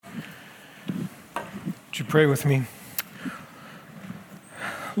you pray with me?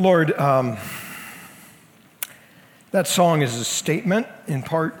 Lord, that song is a statement in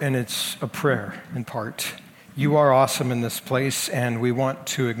part, and it's a prayer in part. You are awesome in this place, and we want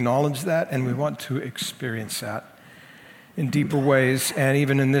to acknowledge that, and we want to experience that in deeper ways. And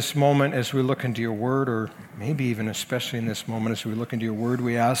even in this moment, as we look into your word, or maybe even especially in this moment, as we look into your word,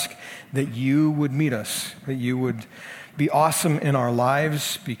 we ask that you would meet us, that you would be awesome in our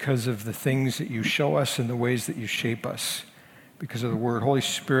lives because of the things that you show us and the ways that you shape us because of the word. Holy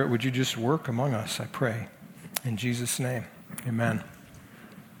Spirit, would you just work among us, I pray. In Jesus' name, amen.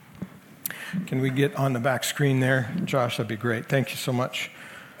 Can we get on the back screen there? Josh, that'd be great. Thank you so much.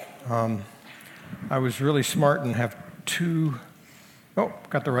 I was really smart and have two. Oh,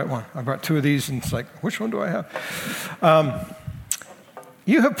 got the right one. I brought two of these, and it's like, which one do I have?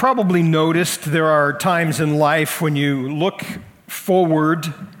 You have probably noticed there are times in life when you look forward,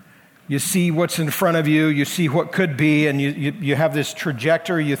 you see what's in front of you, you see what could be, and you have this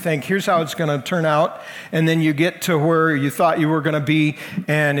trajectory. You think, here's how it's going to turn out, and then you get to where you thought you were going to be,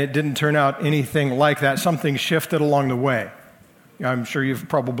 and it didn't turn out anything like that. Something shifted along the way. I'm sure you've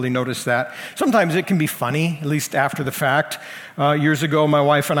probably noticed that. Sometimes it can be funny, at least after the fact. Years ago, my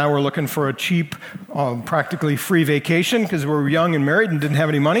wife and I were looking for a cheap, practically free vacation because we were young and married and didn't have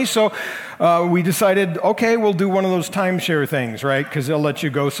any money. So we decided, okay, we'll do one of those timeshare things, right? Because they'll let you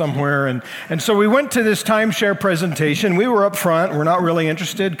go somewhere. And so we went to this timeshare presentation. We were up front. We're not really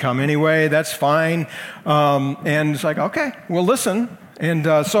interested. Come anyway. That's fine. And it's like, okay, we'll listen.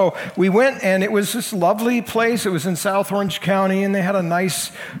 And so we went, and it was this lovely place. It was in South Orange County, and they had a nice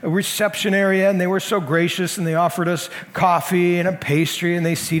reception area, and they were so gracious, and they offered us coffee and a pastry, and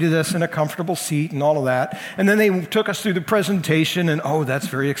they seated us in a comfortable seat and all of that. And then they took us through the presentation, and oh, that's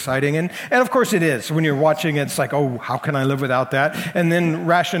very exciting. And of course it is. When you're watching, it's like, oh, how can I live without that? And then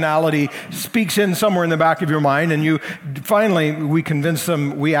rationality speaks in somewhere in the back of your mind, and we convince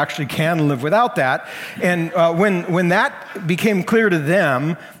them we actually can live without that. And when that became clear to them,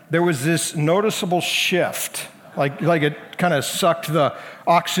 there was this noticeable shift, like it kind of sucked the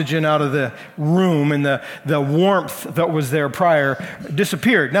oxygen out of the room, and the warmth that was there prior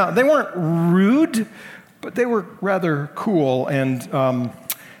disappeared. Now, they weren't rude, but they were rather cool and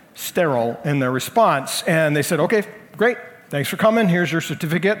sterile in their response. And they said, okay, great, thanks for coming. Here's your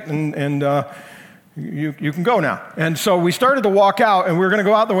certificate, and you can go now. And so we started to walk out, and we were going to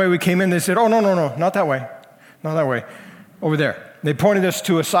go out the way we came in. They said, oh, no, not that way, over there. They pointed us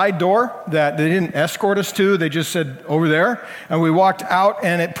to a side door that they didn't escort us to. They just said, over there. And we walked out,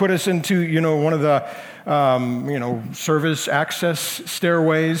 and it put us into, one of the, service access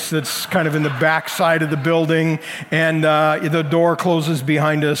stairways that's kind of in the back side of the building. And the door closes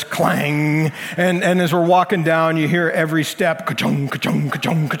behind us, clang. And as we're walking down, you hear every step, ka-chung, ka-chung,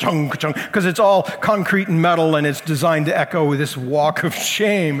 ka-chung, ka-chung, ka-chung, because it's all concrete and metal, and it's designed to echo this walk of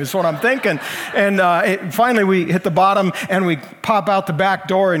shame, is what I'm thinking. And finally, we hit the bottom, and we pop out the back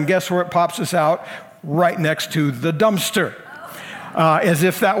door, and guess where it pops us out? Right next to the dumpster. As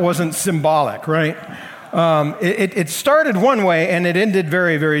if that wasn't symbolic, right? It started one way, and it ended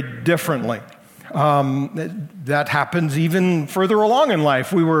very, very differently. That happens even further along in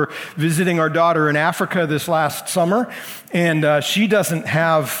life. We were visiting our daughter in Africa this last summer, and she doesn't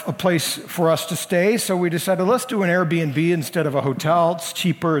have a place for us to stay, so we decided, let's do an Airbnb instead of a hotel. It's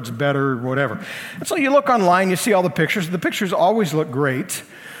cheaper, it's better, whatever. And so you look online, you see all the pictures. The pictures always look great.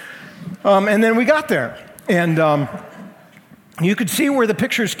 And then we got there, and you could see where the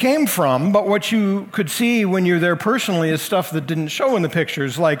pictures came from, but what you could see when you're there personally is stuff that didn't show in the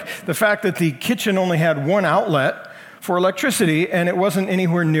pictures, like the fact that the kitchen only had one outlet for electricity, and it wasn't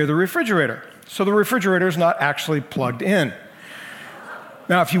anywhere near the refrigerator. So the refrigerator is not actually plugged in.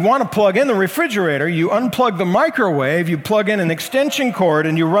 Now, if you want to plug in the refrigerator, you unplug the microwave, you plug in an extension cord,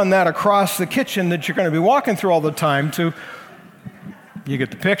 and you run that across the kitchen that you're going to be walking through all the time you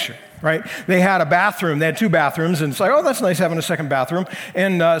get the picture. Right? They had a bathroom. They had two bathrooms, and it's like, oh, that's nice having a second bathroom.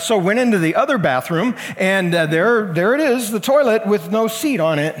 And so went into the other bathroom, and there it is, the toilet with no seat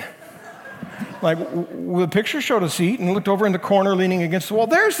on it. Like, the picture showed a seat, and looked over in the corner leaning against the wall.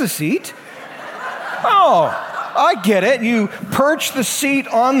 There's the seat. Oh, I get it. You perch the seat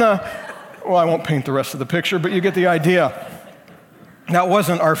on well, I won't paint the rest of the picture, but you get the idea. That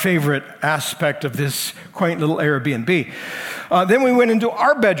wasn't our favorite aspect of this quaint little Airbnb. Then we went into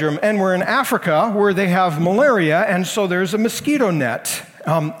our bedroom, and we're in Africa where they have malaria, and so there's a mosquito net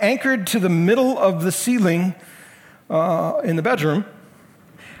anchored to the middle of the ceiling in the bedroom.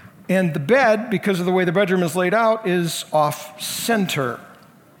 And the bed, because of the way the bedroom is laid out, is off center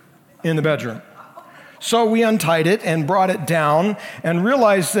in the bedroom. So we untied it and brought it down and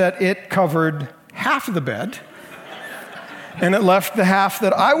realized that it covered half of the bed, and it left the half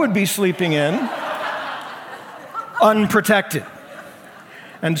that I would be sleeping in unprotected.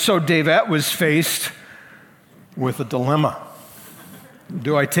 And so Davette was faced with a dilemma.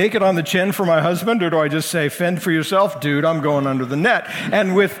 Do I take it on the chin for my husband, or do I just say, fend for yourself, dude, I'm going under the net?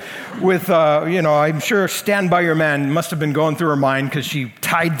 And with I'm sure Stand By Your Man must have been going through her mind because she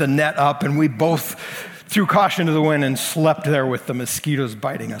tied the net up and we both threw caution to the wind and slept there with the mosquitoes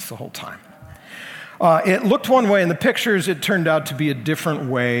biting us the whole time. It looked one way in the pictures, it turned out to be a different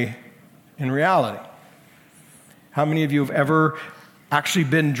way in reality. How many of you have ever actually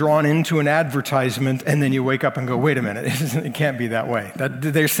been drawn into an advertisement and then you wake up and go, wait a minute, it can't be that way.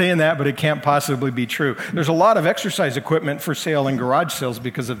 They're saying that, but it can't possibly be true. There's a lot of exercise equipment for sale in garage sales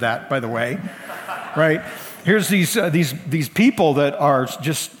because of that, by the way, right? Here's these people that are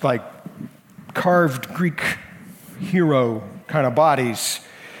just like carved Greek hero kind of bodies,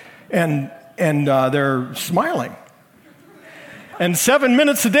 and they're smiling. And 7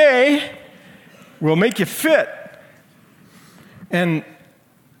 minutes a day will make you fit. And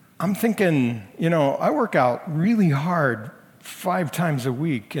I'm thinking, I work out really hard 5 times a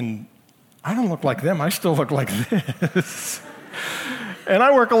week, and I don't look like them. I still look like this. And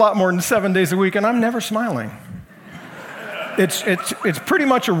I work a lot more than 7 days a week, and I'm never smiling. It's pretty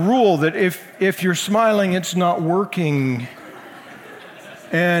much a rule that if you're smiling, it's not working.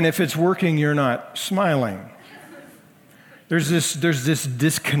 And if it's working, you're not smiling. There's this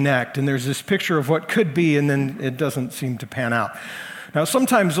disconnect, and there's this picture of what could be, and then it doesn't seem to pan out. Now,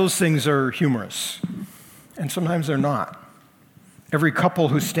 sometimes those things are humorous, and sometimes they're not. Every couple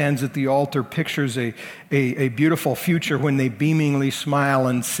who stands at the altar pictures a beautiful future when they beamingly smile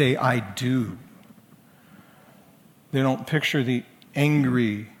and say, I do. They don't picture the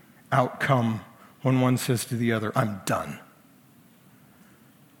angry outcome when one says to the other, I'm done.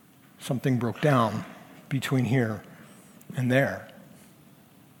 Something broke down between here and there.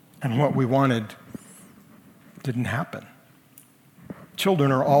 And what we wanted didn't happen.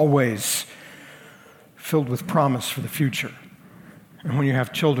 Children are always filled with promise for the future. And when you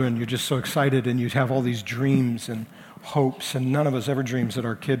have children, you're just so excited and you have all these dreams and hopes, and none of us ever dreams that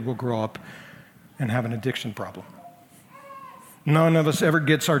our kid will grow up and have an addiction problem. None of us ever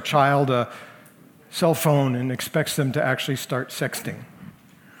gets our child a cell phone and expects them to actually start sexting.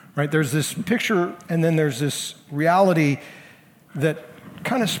 Right? There's this picture, and then there's this reality that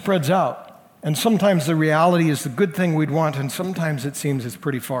kind of spreads out. And sometimes the reality is the good thing we'd want, and sometimes it seems it's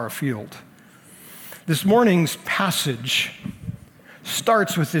pretty far afield. This morning's passage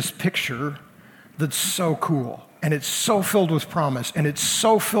starts with this picture that's so cool, and it's so filled with promise, and it's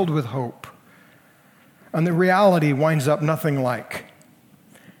so filled with hope. And the reality winds up nothing like.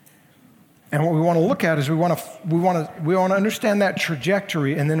 And what we want to look at is we want to understand that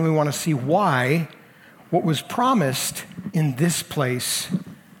trajectory, and then we want to see why what was promised in this place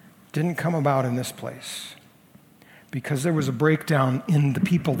didn't come about in this place. Because there was a breakdown in the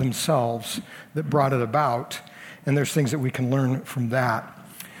people themselves that brought it about, and there's things that we can learn from that.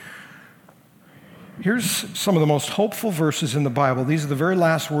 Here's some of the most hopeful verses in the Bible. These are the very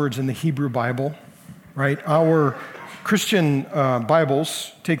last words in the Hebrew Bible, right? Our Christian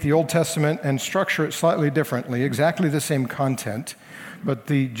Bibles take the Old Testament and structure it slightly differently, exactly the same content, but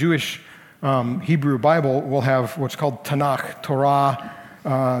the Jewish Hebrew Bible will have what's called Tanakh, Torah,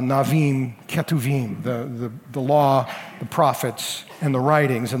 Navim, Ketuvim, the law, the prophets, and the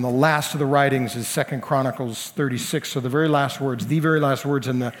writings. And the last of the writings is 2 Chronicles 36. So the very last words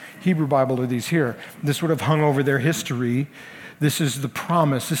in the Hebrew Bible are these here. This would have hung over their history. This is the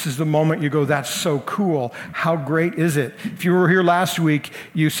promise. This is the moment you go, that's so cool. How great is it? If you were here last week,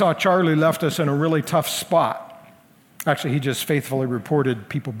 you saw Charlie left us in a really tough spot. Actually, he just faithfully reported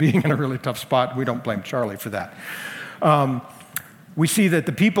people being in a really tough spot. We don't blame Charlie for that. We see that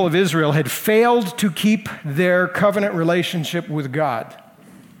the people of Israel had failed to keep their covenant relationship with God.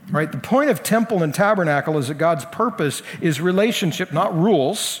 Right? The point of temple and tabernacle is that God's purpose is relationship, not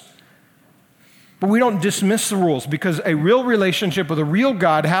rules. But we don't dismiss the rules, because a real relationship with a real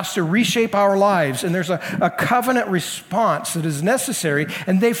God has to reshape our lives. And there's a covenant response that is necessary.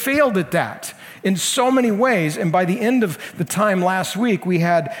 And they failed at that in so many ways. And by the end of the time last week, we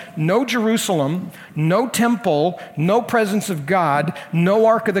had no Jerusalem, no temple, no presence of God, no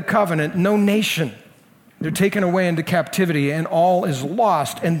Ark of the Covenant, no nation. They're taken away into captivity, and all is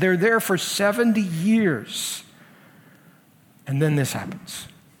lost. And they're there for 70 years. And then this happens.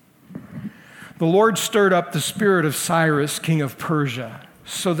 The Lord stirred up the spirit of Cyrus, king of Persia,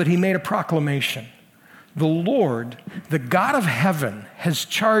 so that he made a proclamation. The Lord, the God of heaven, has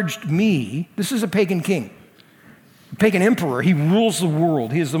charged me, this is a pagan king pagan emperor. He rules the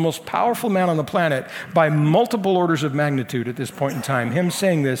world. He is the most powerful man on the planet by multiple orders of magnitude at this point in time. Him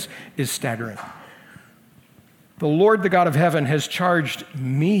saying this is staggering. The Lord, the God of heaven, has charged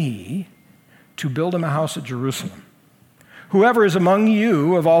me to build him a house at Jerusalem. Whoever is among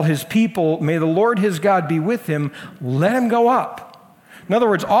you of all his people, may the Lord his God be with him. Let him go up. In other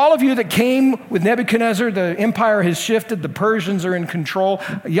words, all of you that came with Nebuchadnezzar, the empire has shifted, the Persians are in control.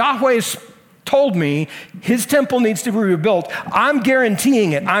 Yahweh's told me his temple needs to be rebuilt. I'm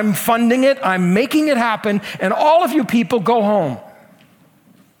guaranteeing it. I'm funding it. I'm making it happen. And all of you people go home.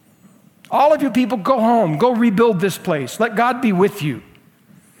 All of you people go home. Go rebuild this place. Let God be with you.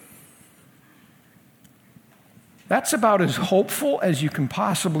 That's about as hopeful as you can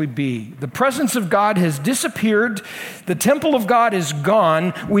possibly be. The presence of God has disappeared. The temple of God is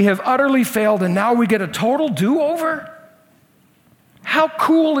gone. We have utterly failed, and now we get a total do-over? How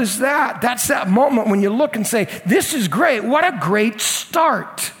cool is that? That's that moment when you look and say, this is great. What a great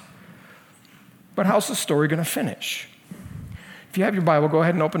start. But how's the story going to finish? If you have your Bible, go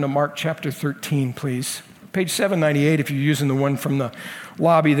ahead and open to Mark chapter 13, please. Page 798, if you're using the one from the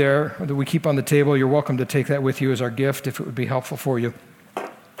lobby there that we keep on the table, you're welcome to take that with you as our gift if it would be helpful for you.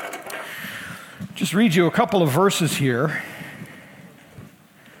 Just read you a couple of verses here.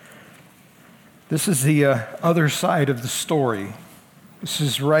 This is the other side of the story. This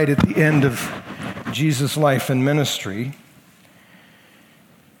is right at the end of Jesus' life and ministry.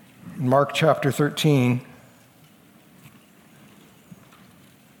 In Mark chapter 13,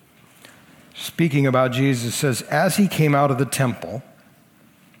 speaking about Jesus, says, as he came out of the temple,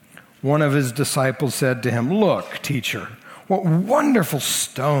 one of his disciples said to him, look, teacher, what wonderful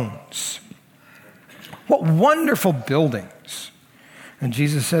stones, what wonderful buildings. And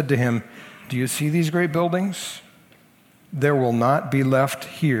Jesus said to him, do you see these great buildings? There will not be left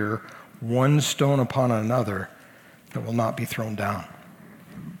here one stone upon another that will not be thrown down.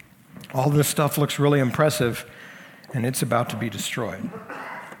 All this stuff looks really impressive, and it's about to be destroyed.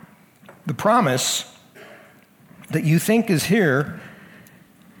 The promise that you think is here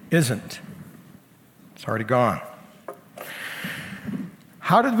isn't. It's already gone.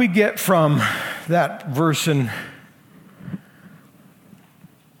 How did we get from that verse in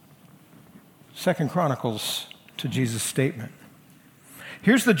 2 Chronicles to Jesus' statement?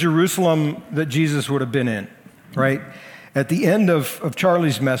 Here's the Jerusalem that Jesus would have been in, right? At the end of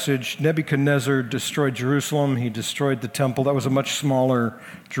Charlie's message, Nebuchadnezzar destroyed Jerusalem. He destroyed the temple. That was a much smaller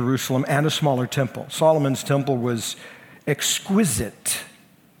Jerusalem and a smaller temple. Solomon's temple was exquisite,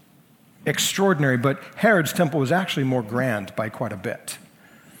 extraordinary, but Herod's temple was actually more grand by quite a bit.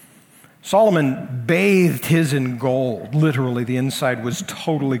 Solomon bathed his in gold. Literally, the inside was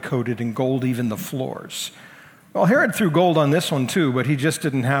totally coated in gold, even the floors. Well, Herod threw gold on this one too, but he just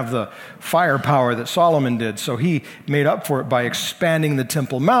didn't have the firepower that Solomon did. So he made up for it by expanding the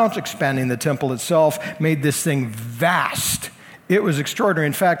Temple Mount, expanding the temple itself, made this thing vast. It was extraordinary.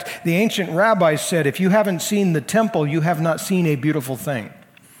 In fact, the ancient rabbis said, if you haven't seen the temple, you have not seen a beautiful thing.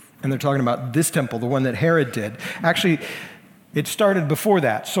 And they're talking about this temple, the one that Herod did. Actually, it started before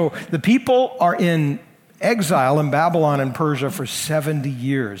that. So the people are in exile in Babylon and Persia for 70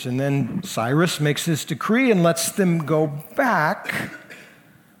 years. And then Cyrus makes this decree and lets them go back.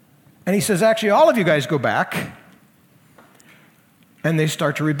 And he says, actually, all of you guys go back. And they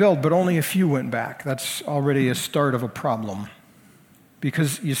start to rebuild, but only a few went back. That's already a start of a problem.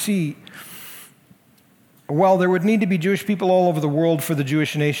 Because you see, while there would need to be Jewish people all over the world for the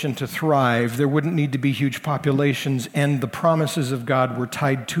Jewish nation to thrive, there wouldn't need to be huge populations, and the promises of God were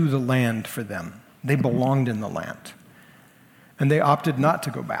tied to the land for them. They belonged in the land. And they opted not to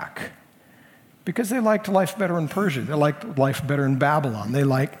go back because they liked life better in Persia. They liked life better in Babylon. They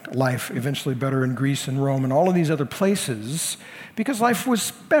liked life eventually better in Greece and Rome and all of these other places because life was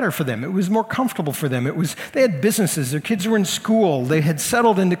better for them. It was more comfortable for them. They had businesses. Their kids were in school. They had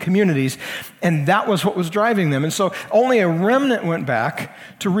settled into communities, and that was what was driving them. And so only a remnant went back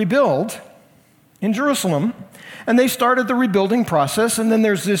to rebuild in Jerusalem, and they started the rebuilding process, and then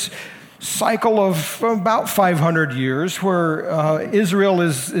there's this cycle of about 500 years where Israel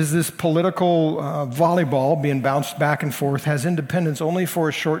is this political volleyball being bounced back and forth, has independence only for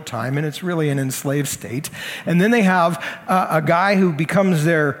a short time, and it's really an enslaved state. And then they have a guy who becomes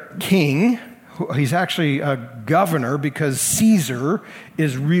their king. He's actually a governor because Caesar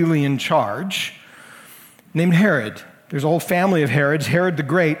is really in charge, named Herod. There's a whole family of Herods. Herod the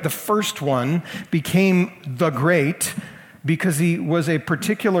Great, the first one, became the Great because he was a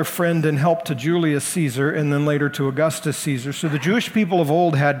particular friend and help to Julius Caesar and then later to Augustus Caesar. So the Jewish people of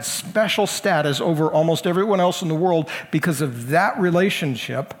old had special status over almost everyone else in the world because of that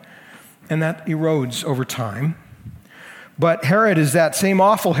relationship, and that erodes over time. But Herod is that same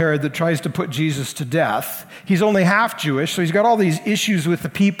awful Herod that tries to put Jesus to death. He's only half Jewish, so he's got all these issues with the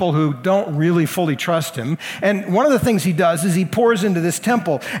people who don't really fully trust him. And one of the things he does is he pours into this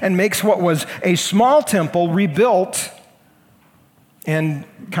temple and makes what was a small temple rebuilt and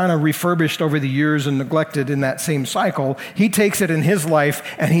kind of refurbished over the years and neglected in that same cycle. He takes it in his life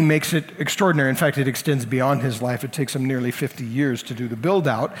and he makes it extraordinary. In fact, it extends beyond his life. It takes him nearly 50 years to do the build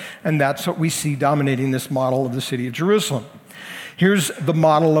out, and that's what we see dominating this model of the city of Jerusalem. Here's the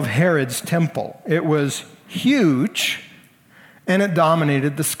model of Herod's temple. It was huge and it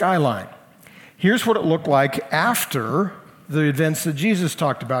dominated the skyline. Here's what it looked like after the events that Jesus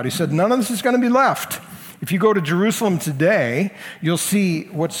talked about. He said, none of this is going to be left. If you go to Jerusalem today, you'll see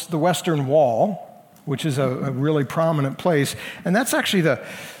what's the Western Wall, which is a really prominent place. And that's actually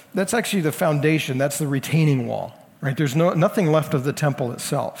the foundation. That's the retaining wall, right? There's nothing left of the temple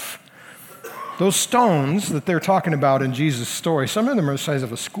itself. Those stones that they're talking about in Jesus' story, some of them are the size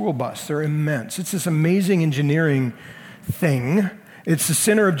of a school bus. They're immense. It's this amazing engineering thing. It's the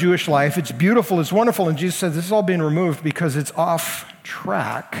center of Jewish life. It's beautiful. It's wonderful. And Jesus said this is all being removed because it's off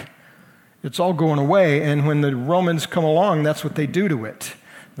track. It's all going away, and when the Romans come along, that's what they do to it.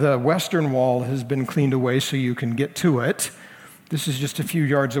 The Western Wall has been cleaned away so you can get to it. This is just a few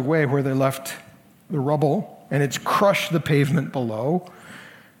yards away where they left the rubble, and it's crushed the pavement below,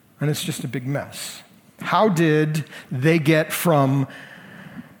 and it's just a big mess. How did they get from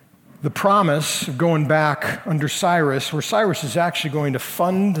the promise of going back under Cyrus, where Cyrus is actually going to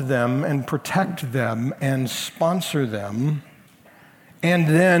fund them and protect them and sponsor them, and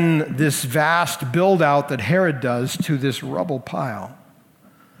then this vast build-out that Herod does to this rubble pile?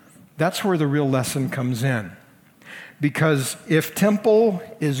 That's where the real lesson comes in. Because if temple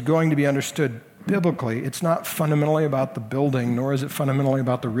is going to be understood biblically, it's not fundamentally about the building, nor is it fundamentally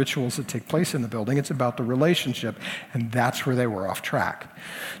about the rituals that take place in the building. It's about the relationship, and that's where they were off track.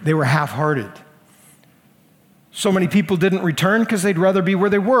 They were half-hearted. So many people didn't return because they'd rather be where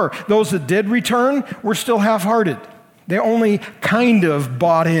they were. Those that did return were still half-hearted. They only kind of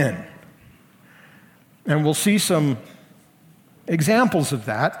bought in. And we'll see some examples of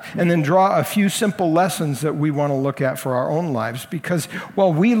that and then draw a few simple lessons that we want to look at for our own lives, because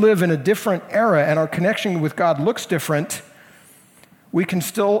while we live in a different era and our connection with God looks different, we can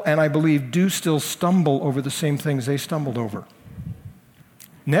still, and I believe do still, stumble over the same things they stumbled over.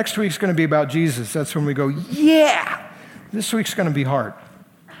 Next week's going to be about Jesus. That's when we go, yeah! This week's going to be hard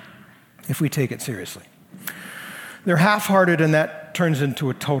if we take it seriously. They're half-hearted, and that turns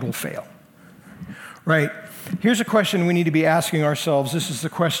into a total fail, right? Here's a question we need to be asking ourselves. This is the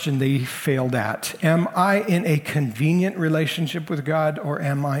question they failed at. Am I in a convenient relationship with God, or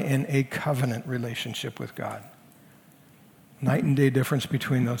am I in a covenant relationship with God? Night and day difference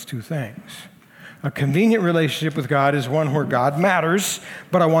between those two things. A convenient relationship with God is one where God matters,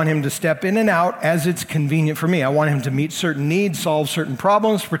 but I want him to step in and out as it's convenient for me. I want him to meet certain needs, solve certain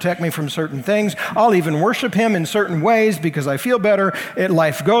problems, protect me from certain things. I'll even worship him in certain ways because I feel better,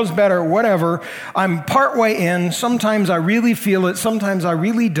 life goes better, whatever. I'm partway in. Sometimes I really feel it, sometimes I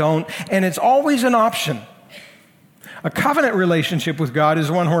really don't, and it's always an option. A covenant relationship with God is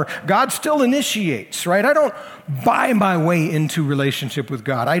one where God still initiates, right? I don't buy my way into relationship with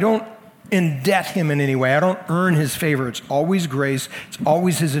God. I don't indebt him in any way. I don't earn his favor. It's always grace. It's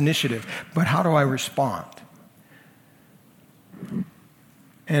always his initiative. But how do I respond?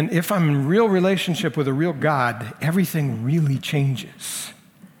 And if I'm in real relationship with a real God, everything really changes.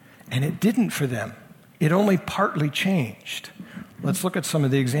 And it didn't for them. It only partly changed. Let's look at some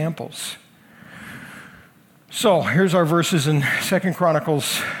of the examples. So here's our verses in 2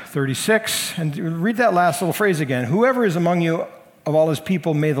 Chronicles 36. And read that last little phrase again. Whoever is among you of all his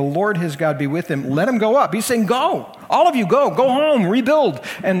people, may the Lord his God be with him. Let him go up. He's saying, go. All of you go. Go home. Rebuild.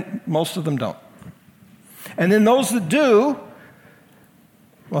 And most of them don't. And then those that do,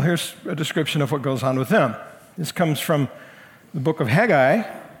 well, here's a description of what goes on with them. This comes from the book of Haggai.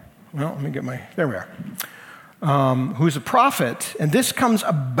 Well, let me get there we are. Who's a prophet. And this comes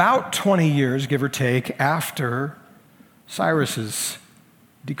about 20 years, give or take, after Cyrus's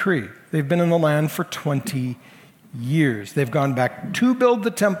decree. They've been in the land for 20 years. They've gone back to build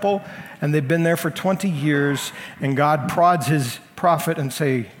the temple, and they've been there for 20 years, and God prods his prophet and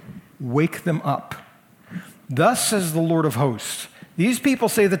say, wake them up. Thus says the Lord of hosts, these people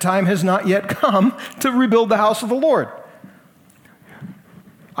say the time has not yet come to rebuild the house of the Lord.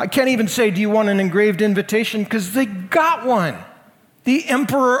 I can't even say, do you want an engraved invitation? Because they got one. The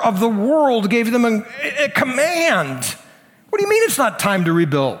emperor of the world gave them a command. What do you mean it's not time to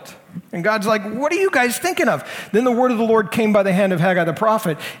rebuild? And God's like, what are you guys thinking of? Then the word of the Lord came by the hand of Haggai the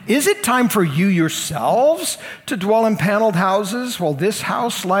prophet. Is it time for you yourselves to dwell in paneled houses while this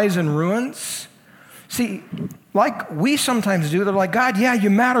house lies in ruins? See, like we sometimes do, they're like, God, yeah, you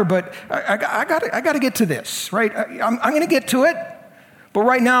matter, but I got to get to this, right? I'm going to get to it. But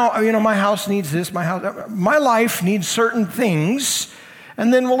right now, my house needs this, my life needs certain things,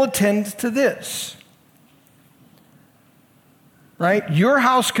 and then we'll attend to this. Right? Your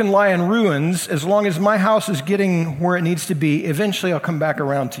house can lie in ruins as long as my house is getting where it needs to be. Eventually, I'll come back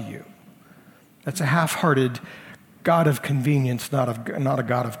around to you. That's a half-hearted God of convenience, not a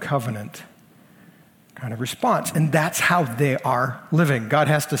God of covenant kind of response. And that's how they are living. God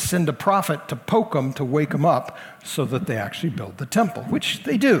has to send a prophet to poke them, to wake them up, so that they actually build the temple, which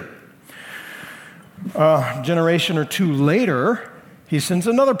they do. A generation or two later, he sends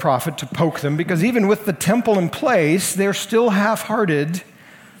another prophet to poke them, because even with the temple in place, they're still half-hearted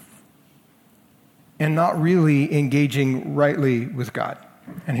and not really engaging rightly with God.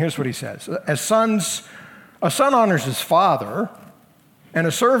 And here's what he says. A son honors his father, and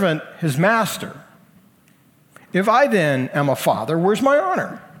a servant his master. If I then am a father, where's my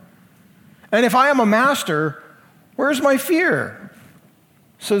honor? And if I am a master, where's my fear?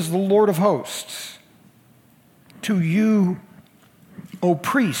 Says the Lord of hosts. To you, O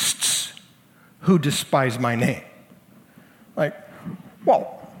priests who despise my name.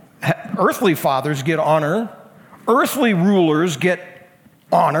 Earthly fathers get honor. Earthly rulers get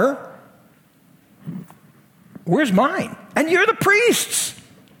honor. Where's mine? And you're the priests.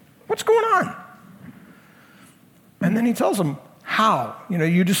 What's going on? And then he tells them, how?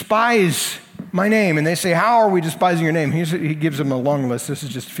 You despise my name. And they say, how are we despising your name? He gives them a long list. This is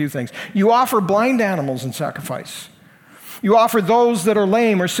just a few things. You offer blind animals in sacrifice. You offer those that are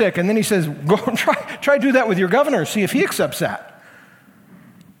lame or sick. And then he says, go and try to do that with your governor. See if he accepts that.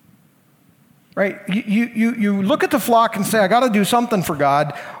 Right? You look at the flock and say, I got to do something for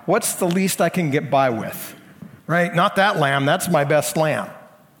God. What's the least I can get by with? Right? Not that lamb. That's my best lamb.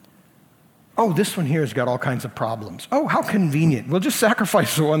 Oh, this one here has got all kinds of problems. Oh, how convenient. We'll just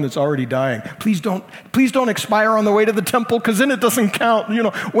sacrifice the one that's already dying. Please don't expire on the way to the temple, because then it doesn't count.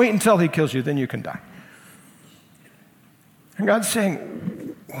 Wait until he kills you, then you can die. And God's saying,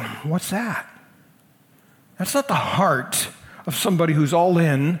 what's that? That's not the heart of somebody who's all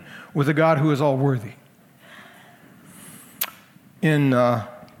in with a God who is all worthy. In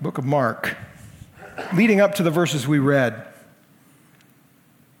book of Mark, leading up to the verses we read,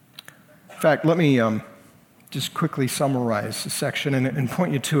 in fact, let me just quickly summarize the section and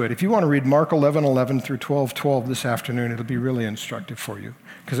point you to it. If you want to read Mark 11:11 through 12:12 this afternoon, it'll be really instructive for you,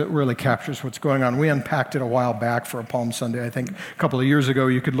 because it really captures what's going on. We unpacked it a while back for a Palm Sunday, I think a couple of years ago.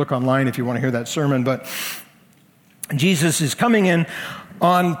 You could look online if you want to hear that sermon. But Jesus is coming in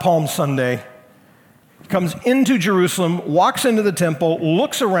on Palm Sunday, comes into Jerusalem, walks into the temple,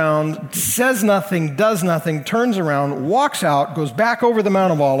 looks around, says nothing, does nothing, turns around, walks out, goes back over the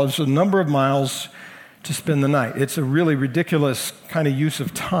Mount of Olives a number of miles to spend the night. It's a really ridiculous kind of use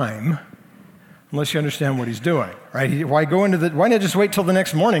of time, unless you understand what he's doing, right? Why not just wait till the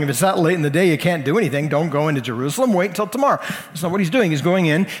next morning? If it's that late in the day, you can't do anything. Don't go into Jerusalem. Wait until tomorrow. That's not what he's doing. He's going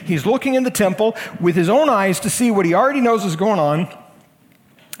in. He's looking in the temple with his own eyes to see what he already knows is going on.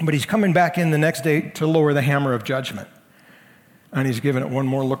 But he's coming back in the next day to lower the hammer of judgment. And he's giving it one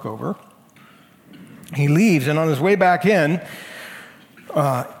more look over. He leaves, and on his way back in,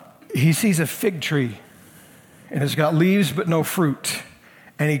 he sees a fig tree. And it's got leaves but no fruit.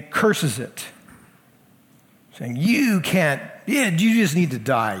 And he curses it, saying, you just need to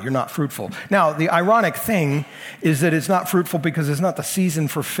die. You're not fruitful. Now, the ironic thing is that it's not fruitful because it's not the season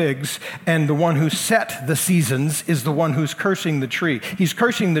for figs, and the one who set the seasons is the one who's cursing the tree. He's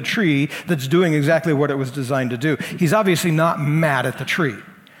cursing the tree that's doing exactly what it was designed to do. He's obviously not mad at the tree.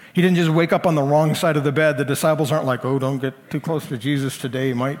 He didn't just wake up on the wrong side of the bed. The disciples aren't like, oh, don't get too close to Jesus today.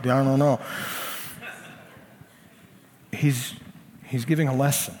 You might, I don't know. He's giving a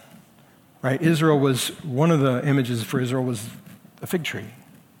lesson. Right? Israel was, one of the images for Israel was a fig tree.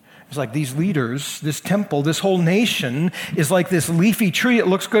 It's like these leaders, this temple, this whole nation is like this leafy tree. It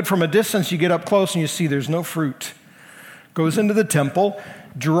looks good from a distance. You get up close and you see there's no fruit. Goes into the temple,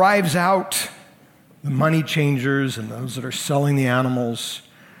 drives out the money changers and those that are selling the animals.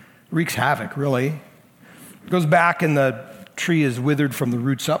 Wreaks havoc, really. Goes back and the tree is withered from the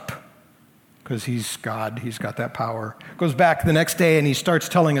roots up, because he's God, he's got that power. Goes back the next day and he starts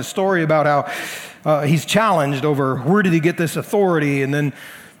telling a story about how he's challenged over where did he get this authority, and then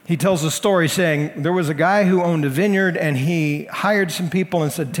He tells a story saying, there was a guy who owned a vineyard, and he hired some people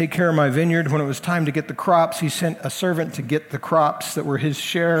and said, take care of my vineyard. When it was time to get the crops, he sent a servant to get the crops that were his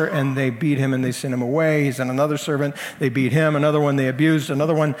share, and they beat him and they sent him away. He sent another servant, they beat him. Another one they abused,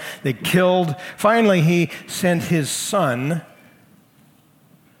 another one they killed. Finally, he sent his son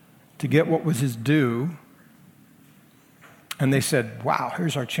to get what was his due. And they said, wow,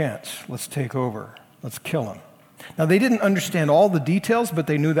 here's our chance. Let's take over. Let's kill him. Now, they didn't understand all the details, but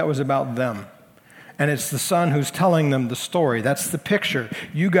they knew that was about them. And it's the son who's telling them the story. That's the picture.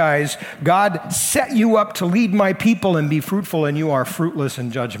 You guys, God set you up to lead my people and be fruitful, and you are fruitless,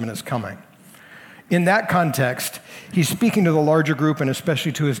 and judgment is coming. In that context, he's speaking to the larger group and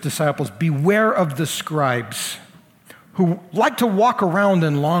especially to his disciples. Beware of the scribes who like to walk around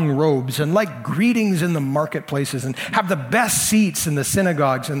in long robes and like greetings in the marketplaces and have the best seats in the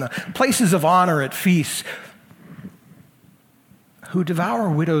synagogues and the places of honor at feasts, who devour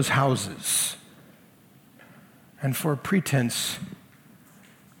widows' houses and for pretense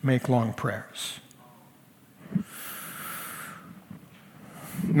make long prayers.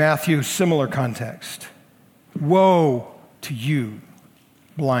 Matthew, similar context. Woe to you,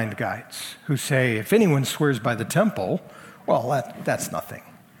 blind guides, who say, if anyone swears by the temple, well, that's nothing.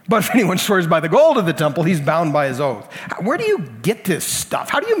 But if anyone swears by the gold of the temple, he's bound by his oath. Where do you get this stuff?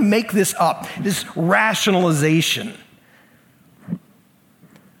 How do you make this up, this rationalization?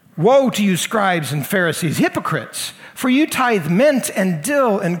 Woe to you, scribes and Pharisees, hypocrites, for you tithe mint and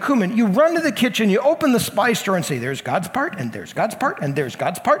dill and cumin. You run to the kitchen, you open the spice drawer and say, there's God's part, and there's God's part, and there's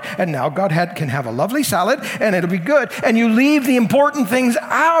God's part, and now God can have a lovely salad, and it'll be good. And you leave the important things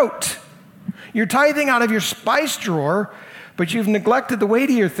out. You're tithing out of your spice drawer, but you've neglected the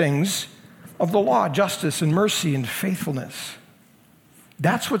weightier things of the law, justice and mercy and faithfulness.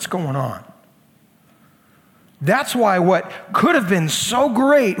 That's what's going on. That's why what could have been so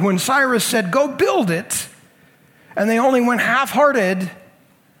great when Cyrus said, go build it, and they only went half-hearted, and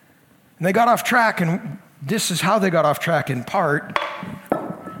they got off track, and this is how they got off track in part.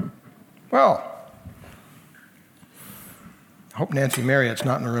 Well, I hope Nancy Marriott's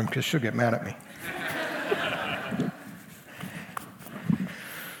not in the room because she'll get mad at me.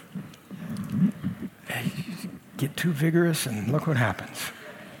 Get too vigorous, and look what happens.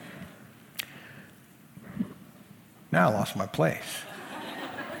 Now I lost my place.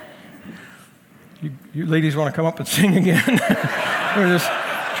 You ladies want to come up and sing again? We're just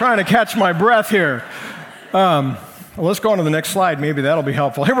trying to catch my breath here. Well, let's go on to the next slide. Maybe that'll be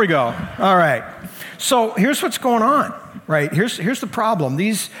helpful. Here we go. All right. So here's what's going on, right? Here's the problem.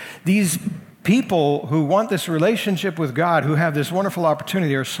 These people who want this relationship with God, who have this wonderful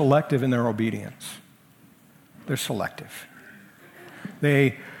opportunity, are selective in their obedience. They're selective.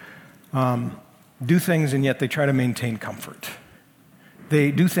 They do things, and yet they try to maintain comfort. They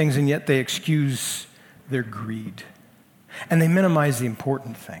do things, and yet they excuse their greed. And they minimize the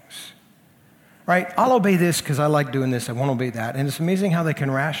important things. Right? I'll obey this because I like doing this. I won't obey that. And it's amazing how they can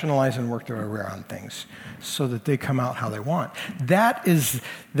rationalize and work their way around things so that they come out how they want. That is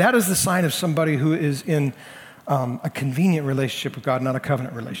the sign of somebody who is in a convenient relationship with God, not a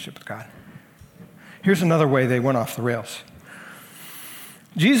covenant relationship with God. Here's another way they went off the rails.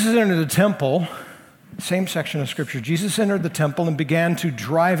 Jesus entered the temple. Same section of Scripture. Jesus entered the temple and began to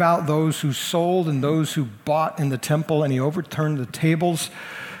drive out those who sold and those who bought in the temple, and he overturned the tables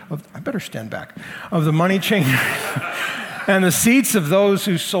of, I better stand back, of the money changers and the seats of those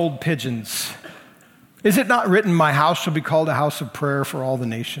who sold pigeons. Is it not written, my house shall be called a house of prayer for all the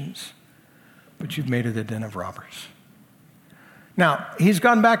nations? But you've made it a den of robbers. Now, he's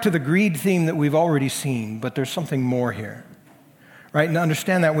gone back to the greed theme that we've already seen, but there's something more here. Right? And to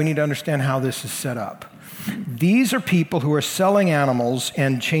understand that, we need to understand how this is set up. These are people who are selling animals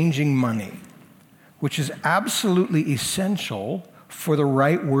and changing money, which is absolutely essential for the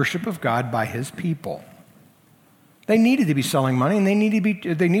right worship of God by his people. They needed to be selling money, and they need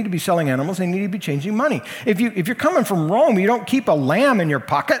to be selling animals, they need to be changing money. If you're coming from Rome, you don't keep a lamb in your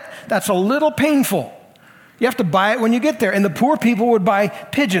pocket. That's a little painful. You have to buy it when you get there. And the poor people would buy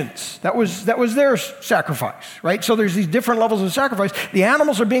pigeons. That was their sacrifice, right? So there's these different levels of sacrifice. The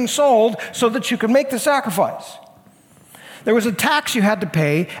animals are being sold so that you can make the sacrifice. There was a tax you had to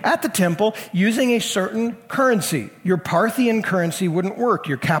pay at the temple using a certain currency. Your Parthian currency wouldn't work.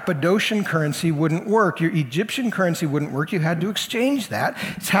 Your Cappadocian currency wouldn't work. Your Egyptian currency wouldn't work. You had to exchange that.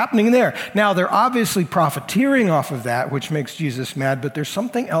 It's happening there. Now, they're obviously profiteering off of that, which makes Jesus mad, but there's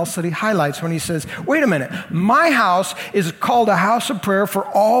something else that he highlights when he says, wait a minute, my house is called a house of prayer for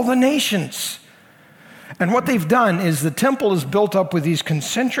all the nations. And what they've done is the temple is built up with these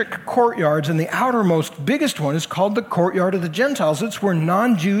concentric courtyards, and the outermost, biggest one is called the courtyard of the Gentiles. It's where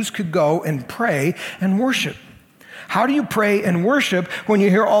non-Jews could go and pray and worship. How do you pray and worship when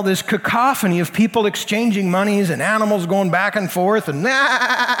you hear all this cacophony of people exchanging monies and animals going back and forth? And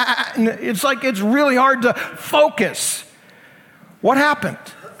it's like it's really hard to focus. What happened?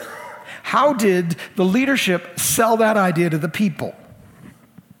 How did the leadership sell that idea to the people?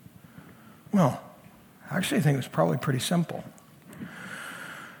 Well, actually, I think it was probably pretty simple.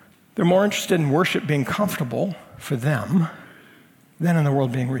 They're more interested in worship being comfortable for them than in the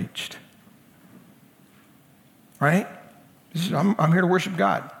world being reached. Right? I'm here to worship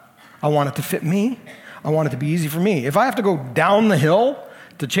God. I want it to fit me. I want it to be easy for me. If I have to go down the hill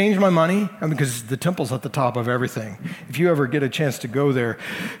to change my money, because the temple's at the top of everything. If you ever get a chance to go there,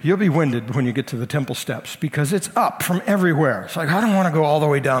 you'll be winded when you get to the temple steps because it's up from everywhere. It's like, I don't want to go all the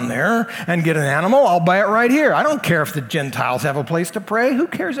way down there and get an animal. I'll buy it right here. I don't care if the Gentiles have a place to pray. Who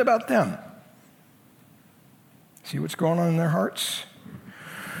cares about them? See what's going on in their hearts?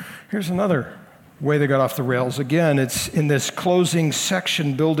 Here's another way they got off the rails. Again, it's in this closing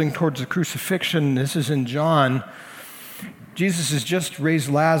section building towards the crucifixion. This is in John. Jesus has just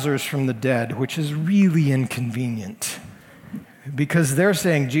raised Lazarus from the dead, which is really inconvenient because they're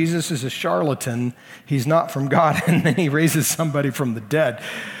saying Jesus is a charlatan, he's not from God, and then he raises somebody from the dead.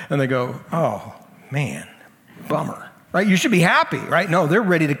 And they go, oh, man, bummer, right? You should be happy, right? No, they're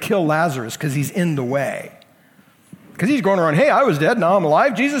ready to kill Lazarus because he's in the way. Because he's going around, hey, I was dead, now I'm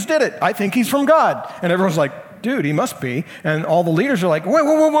alive, Jesus did it. I think he's from God. And everyone's like, dude, he must be. And all the leaders are like,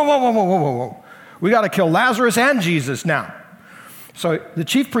 whoa. We got to kill Lazarus and Jesus now. So the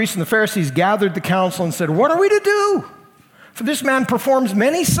chief priests and the Pharisees gathered the council and said, what are we to do? For this man performs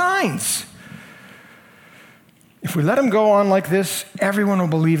many signs. If we let him go on like this, everyone will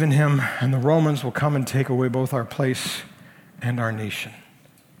believe in him, and the Romans will come and take away both our place and our nation.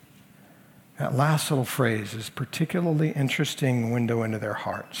 That last little phrase is particularly interesting window into their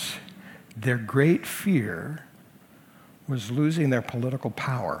hearts. Their great fear was losing their political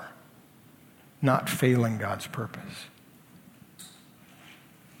power, not failing God's purpose.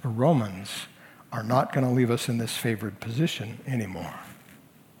 The Romans are not going to leave us in this favored position anymore.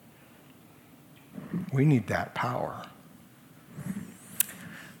 We need that power.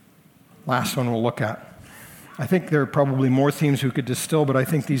 Last one we'll look at. I think there are probably more themes we could distill, but I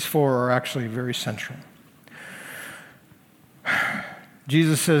think these four are actually very central.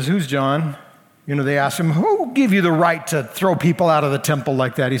 Jesus says, who's John? They ask him, who gave you the right to throw people out of the temple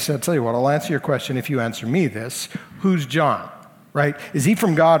like that? He said, I'll tell you what, I'll answer your question if you answer me this. Who's John? Right? Is he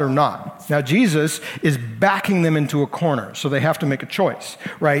from God or not? Now, Jesus is backing them into a corner, so they have to make a choice,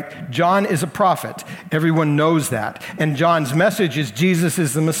 right? John is a prophet. Everyone knows that. And John's message is Jesus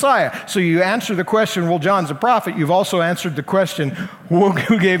is the Messiah. So you answer the question, well, John's a prophet. You've also answered the question,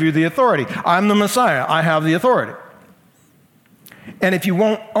 who gave you the authority? I'm the Messiah. I have the authority. And if you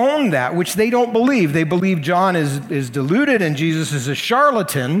won't own that, which they don't believe, they believe John is deluded and Jesus is a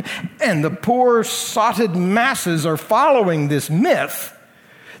charlatan, and the poor, sotted masses are following this myth,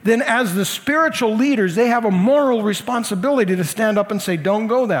 then as the spiritual leaders, they have a moral responsibility to stand up and say, don't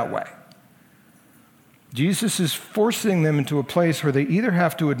go that way. Jesus is forcing them into a place where they either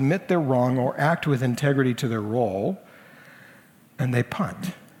have to admit they're wrong or act with integrity to their role, and they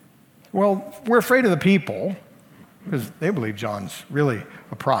punt. Well, we're afraid of the people, because they believe John's really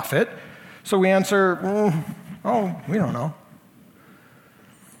a prophet. So we answer, we don't know.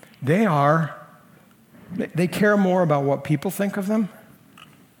 They care more about what people think of them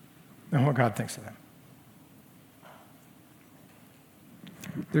than what God thinks of them.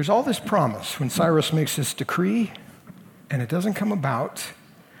 There's all this promise when Cyrus makes this decree, and it doesn't come about.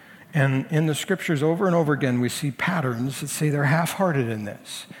 And in the scriptures over and over again, we see patterns that say they're half-hearted in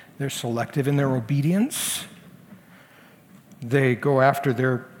this. They're selective in their obedience. They go after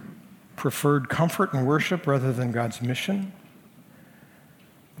their preferred comfort and worship rather than God's mission.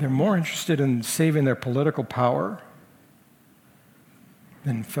 They're more interested in saving their political power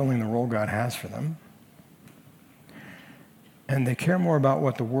than filling the role God has for them. And they care more about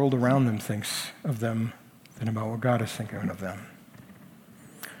what the world around them thinks of them than about what God is thinking of them.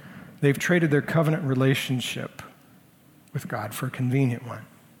 They've traded their covenant relationship with God for a convenient one.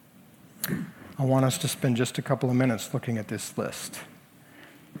 I want us to spend just a couple of minutes looking at this list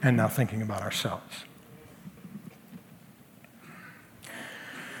and now thinking about ourselves.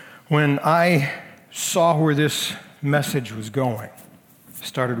 When I saw where this message was going, I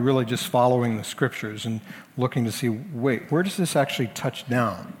started really just following the scriptures and looking to see, wait, where does this actually touch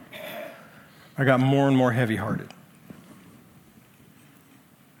down? I got more and more heavy-hearted.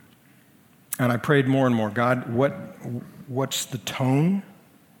 And I prayed more and more, God, what's the tone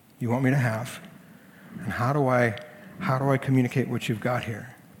you want me to have? And how do I communicate what you've got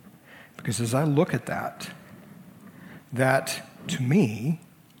here? Because as I look at that to me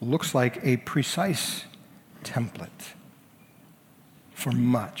looks like a precise template for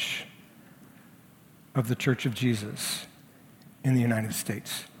much of the Church of Jesus in the United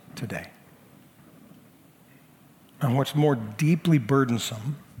States today. And what's more deeply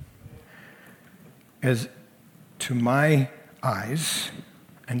burdensome is, to my eyes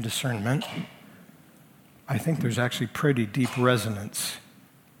and discernment, I think there's actually pretty deep resonance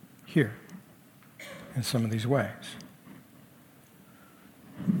here in some of these ways.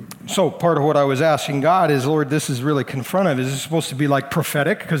 So part of what I was asking God is, Lord, this is really confrontive. Is this supposed to be like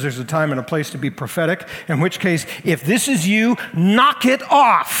prophetic? Because there's a time and a place to be prophetic. In which case, if this is you, knock it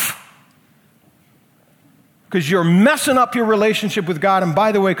off. Because you're messing up your relationship with God. And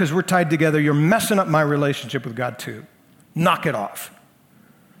by the way, because we're tied together, you're messing up my relationship with God too. Knock it off.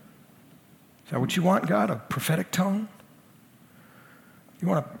 Is that what you want, God? A prophetic tone? You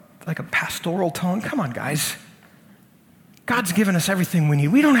want like a pastoral tone? Come on, guys. God's given us everything we need.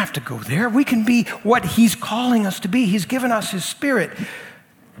 We don't have to go there. We can be what he's calling us to be. He's given us his Spirit.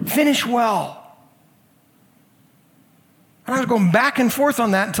 Finish well. And I was going back and forth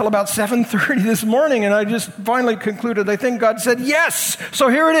on that until about 7:30 this morning, and I just finally concluded, I think God said, yes. So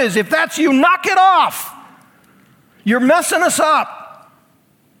here it is. If that's you, knock it off. You're messing us up.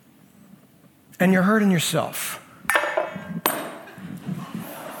 And you're hurting yourself.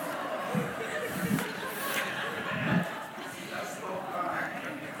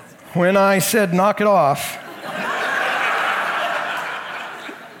 When I said knock it off,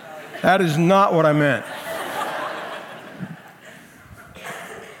 that is not what I meant.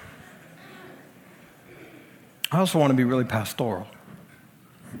 I also want to be really pastoral.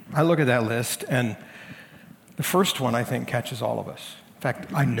 I look at that list, and the first one, I think, catches all of us. In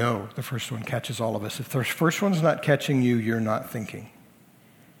fact, I know the first one catches all of us. If the first one's not catching you, you're not thinking.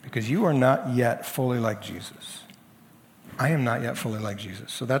 Because you are not yet fully like Jesus. I am not yet fully like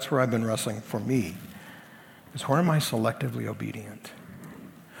Jesus. So that's where I've been wrestling for me, is where am I selectively obedient?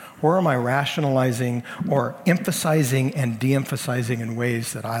 Where am I rationalizing or emphasizing and de-emphasizing in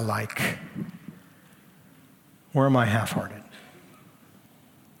ways that I like? Where am I half-hearted?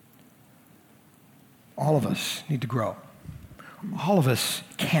 All of us need to grow. All of us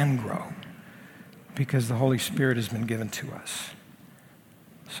can grow because the Holy Spirit has been given to us.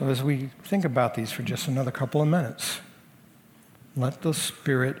 So as we think about these for just another couple of minutes, let the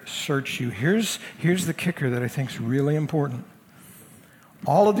Spirit search you. Here's the kicker that I think is really important.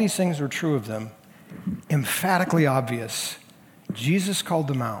 All of these things were true of them, emphatically obvious. Jesus called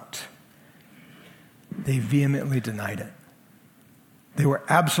them out. They vehemently denied it. They were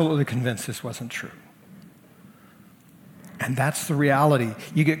absolutely convinced this wasn't true. And that's the reality.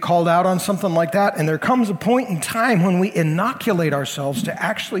 You get called out on something like that, and there comes a point in time when we inoculate ourselves to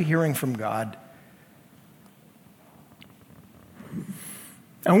actually hearing from God.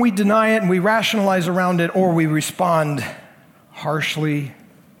 And we deny it and we rationalize around it, or we respond harshly,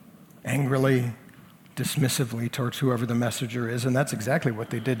 angrily, dismissively towards whoever the messenger is. And that's exactly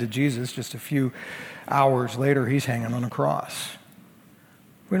what they did to Jesus. Just a few hours later, he's hanging on a cross.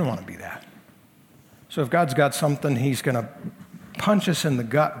 We don't want to be that. So if God's got something he's going to punch us in the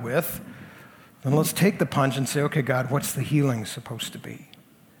gut with, then let's take the punch and say, okay, God, what's the healing supposed to be?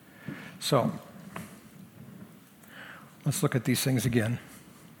 So let's look at these things again.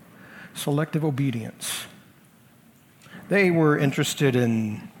 Selective obedience. They were interested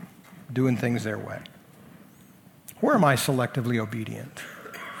in doing things their way. Where am I selectively obedient?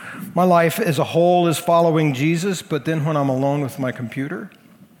 My life as a whole is following Jesus, but then when I'm alone with my computer,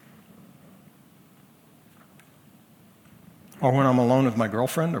 or when I'm alone with my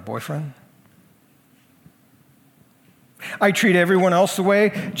girlfriend or boyfriend, I treat everyone else the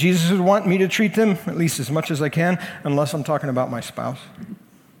way Jesus would want me to treat them, at least as much as I can, unless I'm talking about my spouse.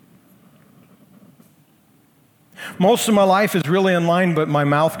 Most of my life is really in line, but my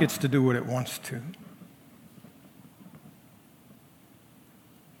mouth gets to do what it wants to.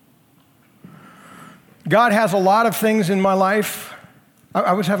 God has a lot of things in my life.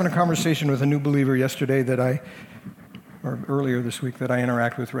 I was having a conversation with a new believer yesterday or earlier this week that I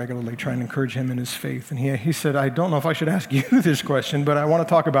interact with regularly, trying to encourage him in his faith. And he said, I don't know if I should ask you this question, but I want to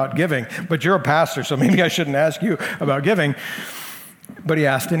talk about giving. But you're a pastor, so maybe I shouldn't ask you about giving. But he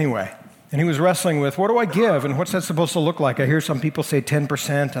asked anyway. And he was wrestling with, what do I give, and what's that supposed to look like? I hear some people say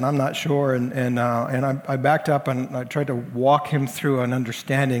 10%, and I'm not sure. And I backed up, and I tried to walk him through an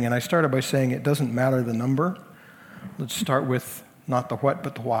understanding. And I started by saying, it doesn't matter the number. Let's start with not the what,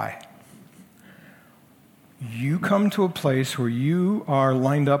 but the why. you come to a place where you are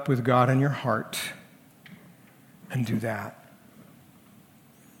lined up with God in your heart and do that.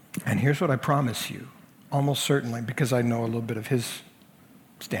 And here's what I promise you, almost certainly, because I know a little bit of his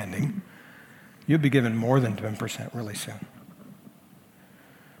standing, you'll be given more than 10% really soon.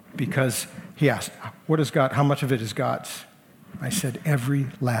 Because he asked, what is God? How much of it is God's? I said, every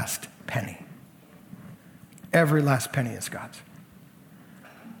last penny. Every last penny is God's.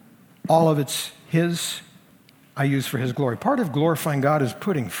 All of it's his, I use for his glory. Part of glorifying God is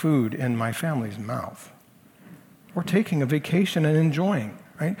putting food in my family's mouth. Or taking a vacation and enjoying,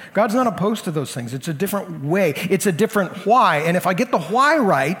 right? God's not opposed to those things. It's a different way. It's a different why. And if I get the why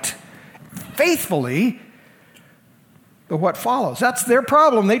right, faithfully, the what follows. That's their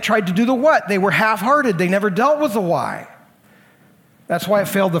problem. They tried to do the what. They were half-hearted. They never dealt with the why. That's why it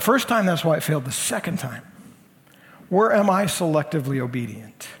failed the first time. That's why it failed the second time. Where am I selectively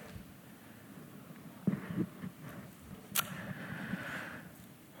obedient?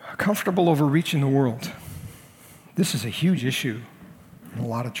 Comfortable overreaching the world. This is a huge issue in a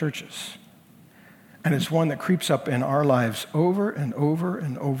lot of churches. And it's one that creeps up in our lives over and over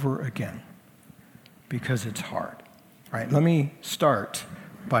and over again because it's hard. All right, let me start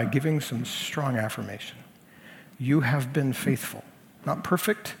by giving some strong affirmation. You have been faithful, not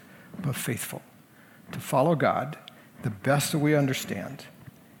perfect, but faithful, to follow God the best that we understand,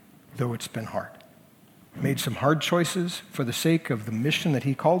 though it's been hard. Made some hard choices for the sake of the mission that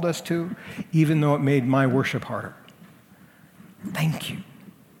he called us to, even though it made my worship harder. Thank you.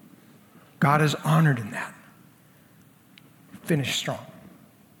 God is honored in that. Finish strong.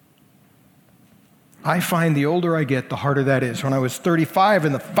 I find the older I get, the harder that is. When I was 35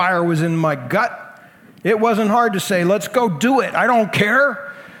 and the fire was in my gut, it wasn't hard to say, let's go do it. I don't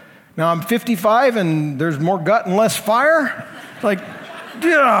care. Now I'm 55 and there's more gut and less fire. Like,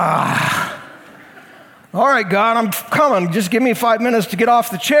 yeah. All right, God, I'm coming. Just give me 5 minutes to get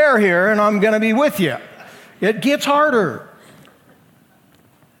off the chair here and I'm going to be with you. It gets harder.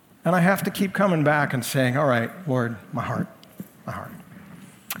 And I have to keep coming back and saying, all right, Lord, my heart.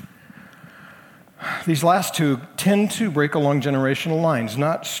 These last two tend to break along generational lines,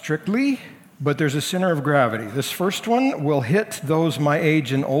 not strictly, but there's a center of gravity. This first one will hit those my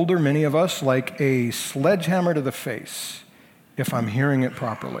age and older, many of us, like a sledgehammer to the face if I'm hearing it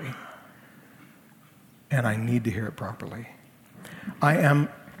properly. And I need to hear it properly. I am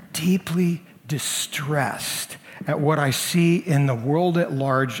deeply distressed at what I see in the world at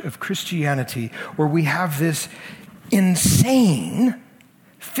large of Christianity, where we have this insane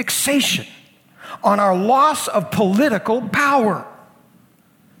fixation on our loss of political power.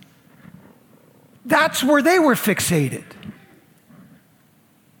 That's where they were fixated.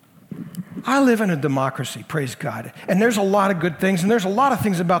 I live in a democracy, praise God. And there's a lot of good things, and there's a lot of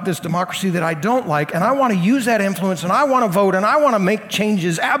things about this democracy that I don't like, and I want to use that influence, and I want to vote, and I want to make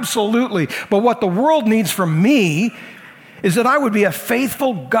changes, absolutely. But what the world needs from me is that I would be a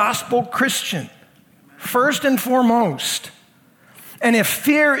faithful gospel Christian, first and foremost. And if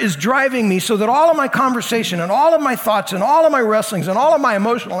fear is driving me so that all of my conversation and all of my thoughts and all of my wrestlings and all of my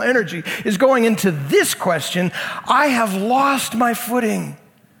emotional energy is going into this question, I have lost my footing.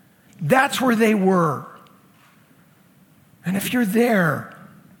 That's where they were. And if you're there,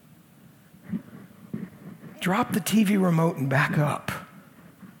 drop the TV remote and back up.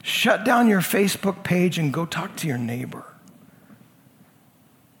 Shut down your Facebook page and go talk to your neighbor.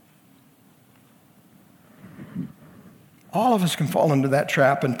 All of us can fall into that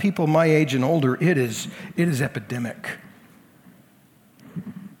trap, and people my age and older, it is epidemic.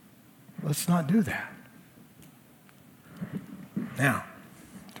 Let's not do that. Now,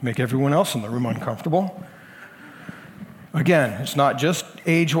 to make everyone else in the room uncomfortable, again, it's not just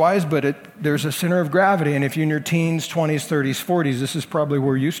age-wise, but there's a center of gravity, and if you're in your teens, 20s, 30s, 40s, this is probably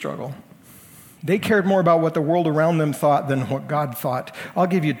where you struggle. They cared more about what the world around them thought than what God thought. I'll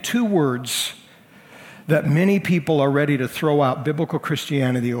give you 2 words that many people are ready to throw out biblical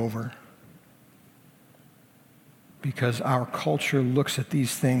Christianity over, because our culture looks at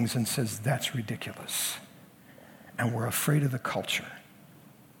these things and says, that's ridiculous. And we're afraid of the culture.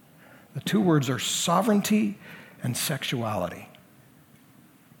 The 2 words are sovereignty and sexuality.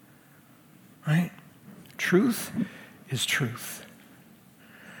 Right? Truth is truth.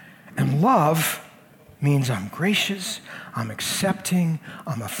 And love means I'm gracious, I'm accepting,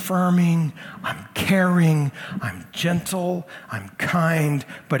 I'm affirming, I'm caring, I'm gentle, I'm kind,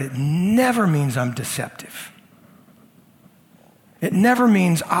 but it never means I'm deceptive. It never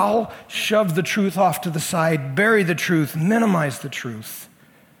means I'll shove the truth off to the side, bury the truth, minimize the truth.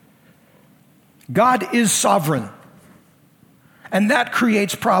 God is sovereign, and that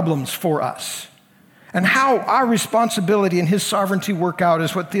creates problems for us. And how our responsibility and his sovereignty work out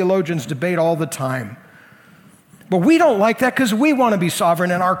is what theologians debate all the time. But we don't like that because we want to be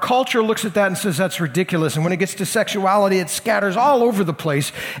sovereign, and our culture looks at that and says that's ridiculous. And when it gets to sexuality, it scatters all over the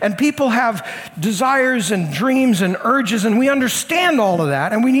place. And people have desires and dreams and urges, and we understand all of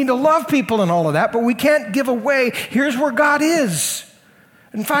that, and we need to love people and all of that, but we can't give away, here's where God is.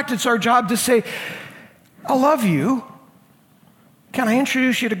 In fact, it's our job to say, I love you. Can I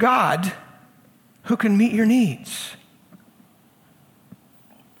introduce you to God who can meet your needs?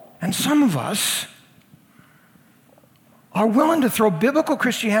 And some of us are willing to throw biblical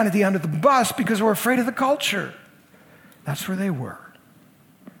Christianity under the bus because we're afraid of the culture. That's where they were.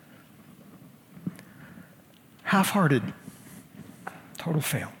 Half-hearted, total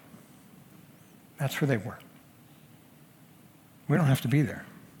fail. That's where they were. We don't have to be there.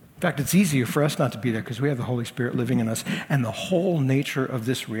 In fact, it's easier for us not to be there because we have the Holy Spirit living in us, and the whole nature of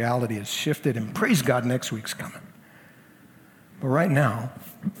this reality is shifted, and praise God, next week's coming. But right now,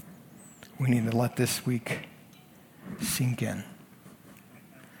 we need to let this week sink in.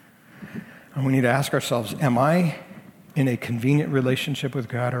 And we need to ask ourselves, am I in a convenient relationship with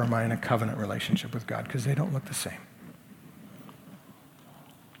God, or am I in a covenant relationship with God? Because they don't look the same.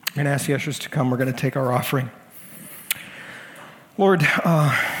 I'm going to ask the ushers to come. We're going to take our offering. Lord,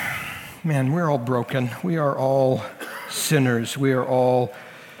 man, we're all broken. We are all sinners. We are all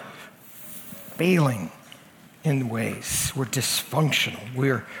failing in ways. We're dysfunctional.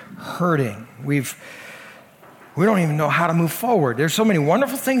 We're hurting. We don't even know how to move forward. There's so many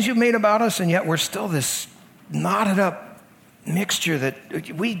wonderful things you've made about us, and yet we're still this knotted up mixture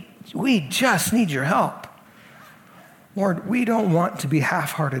that we just need your help. Lord, we don't want to be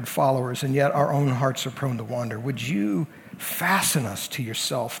half-hearted followers, and yet our own hearts are prone to wander. Would you fasten us to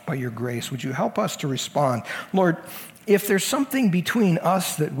yourself by your grace? Would you help us to respond? Lord, if there's something between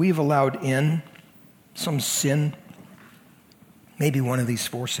us that we've allowed in, some sin, maybe one of these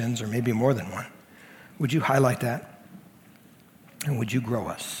 4 sins or maybe more than one, would you highlight that? And would you grow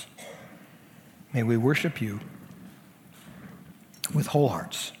us? May we worship you with whole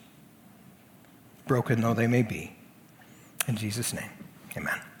hearts, broken though they may be. In Jesus' name,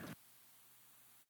 amen.